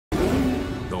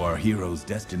Though our hero's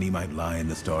destiny might lie in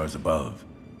the stars above,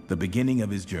 the beginning of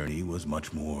his journey was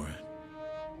much more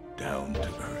down to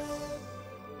earth.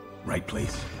 Right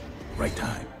place, right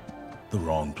time. The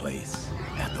wrong place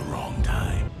at the wrong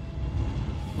time.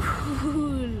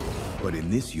 Cool. But in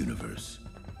this universe,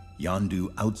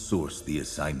 Yondu outsourced the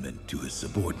assignment to his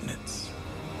subordinates.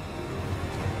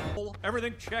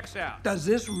 Everything checks out. Does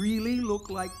this really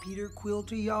look like Peter Quill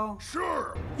to y'all?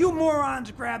 Sure. You morons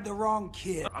grabbed the wrong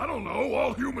kid. I don't know.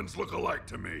 All humans look alike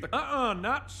to me.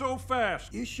 Not so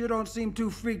fast. You sure don't seem too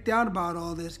freaked out about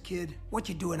all this, kid. What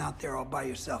you doing out there all by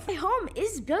yourself? My home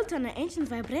is built on an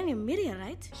ancient vibranium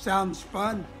meteorite. Sounds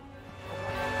fun.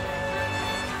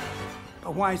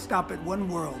 But why stop at one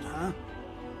world, huh?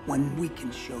 When we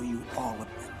can show you all of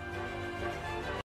them.